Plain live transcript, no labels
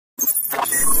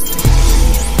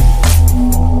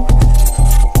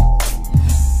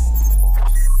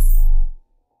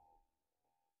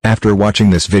After watching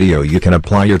this video, you can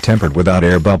apply your template without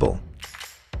air bubble.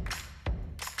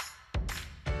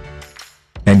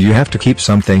 And you have to keep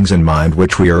some things in mind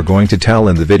which we are going to tell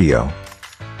in the video.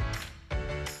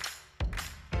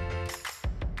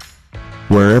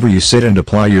 Wherever you sit and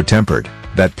apply your template,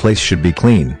 that place should be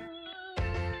clean.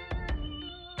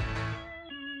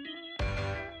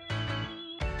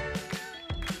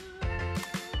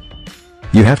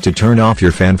 You have to turn off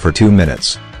your fan for 2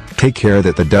 minutes. Take care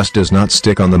that the dust does not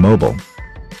stick on the mobile.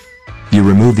 You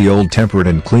remove the old template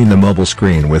and clean the mobile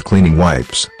screen with cleaning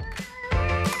wipes.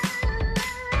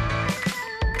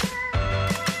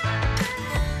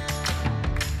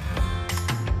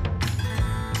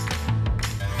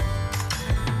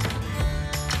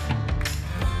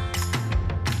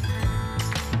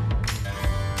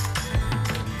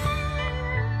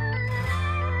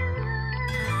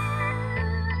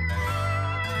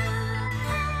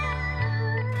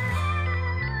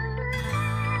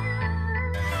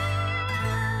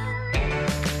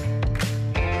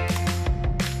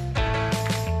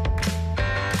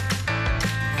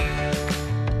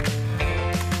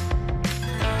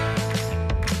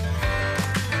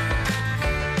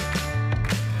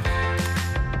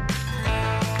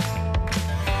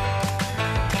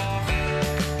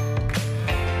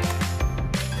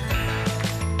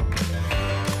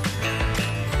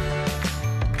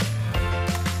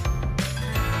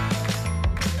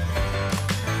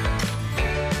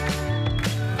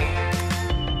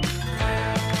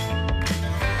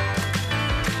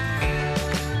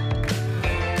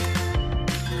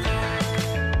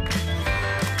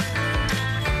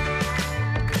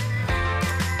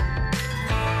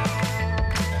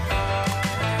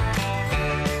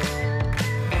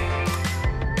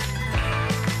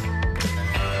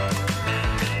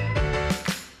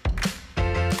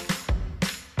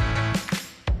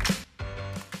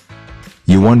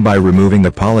 You won by removing the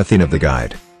polythene of the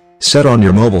guide. Set on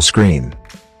your mobile screen.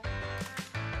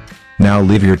 Now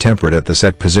leave your template at the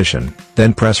set position,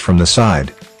 then press from the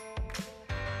side.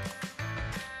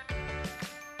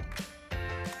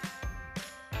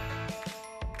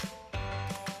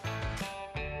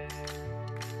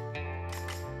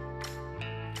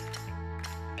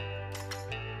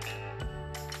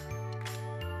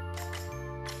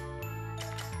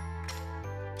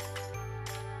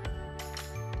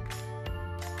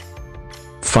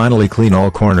 Finally, clean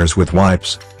all corners with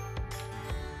wipes.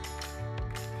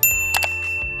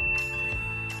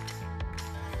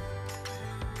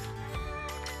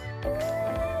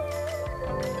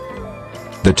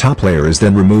 The top layer is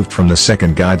then removed from the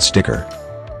second guide sticker.